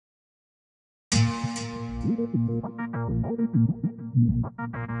We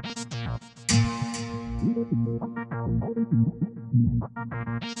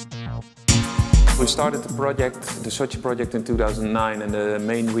started the project, the Sochi project, in 2009, and the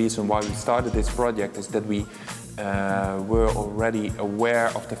main reason why we started this project is that we were already aware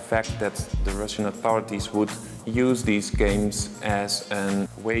of the fact that the Russian authorities would use these games as a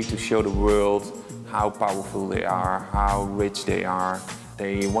way to show the world how powerful they are, how rich they are.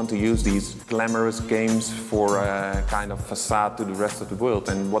 They want to use these glamorous games for a kind of facade to the rest of the world,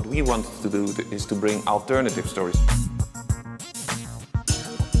 and what we wanted to do is to bring alternative stories.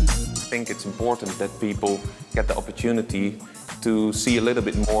 I think it's important that people get the opportunity to see a little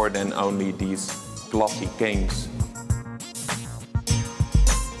bit more than only these glossy games.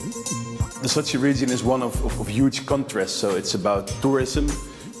 The Sochi region is one of huge contrasts, so it's about tourism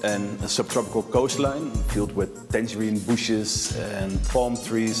and a subtropical coastline filled with tangerine bushes and palm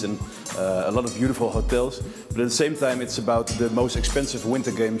trees and a lot of beautiful hotels. But at the same time, it's about the most expensive winter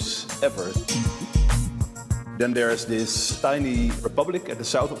games ever. Then there's this tiny republic at the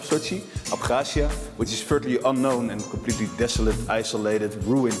south of Sochi, Abkhazia, which is virtually unknown and completely desolate, isolated,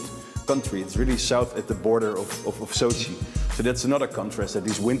 ruined country. It's really south at the border of Sochi. So that's another contrast, that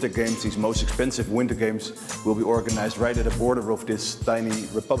these winter games, these most expensive winter games, will be organized right at the border of this tiny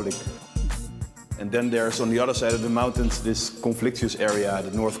republic. And then there's on the other side of the mountains this conflictuous area,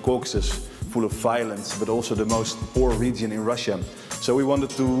 the North Caucasus, full of violence, but also the most poor region in Russia. So we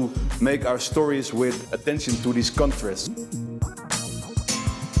wanted to make our stories with attention to these contrasts.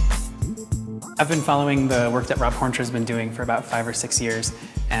 I've been following the work that Rob Hornschuh has been doing for about 5 or 6 years,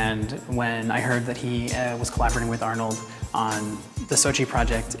 and when I heard that he was collaborating with Arnold on the Sochi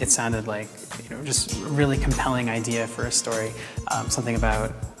project, it sounded like, just a really compelling idea for a story, something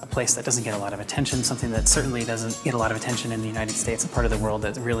about a place that doesn't get a lot of attention, something that certainly doesn't get a lot of attention in the United States, a part of the world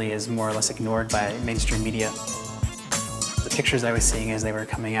that really is more or less ignored by mainstream media. The pictures I was seeing as they were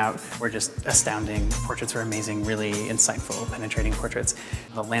coming out were just astounding. Portraits were amazing, really insightful, penetrating portraits.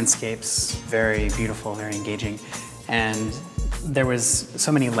 The landscapes, very beautiful, very engaging. And there was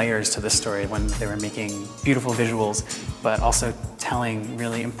so many layers to this story when they were making beautiful visuals, but also telling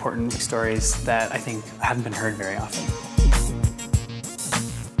really important stories that I think haven't been heard very often.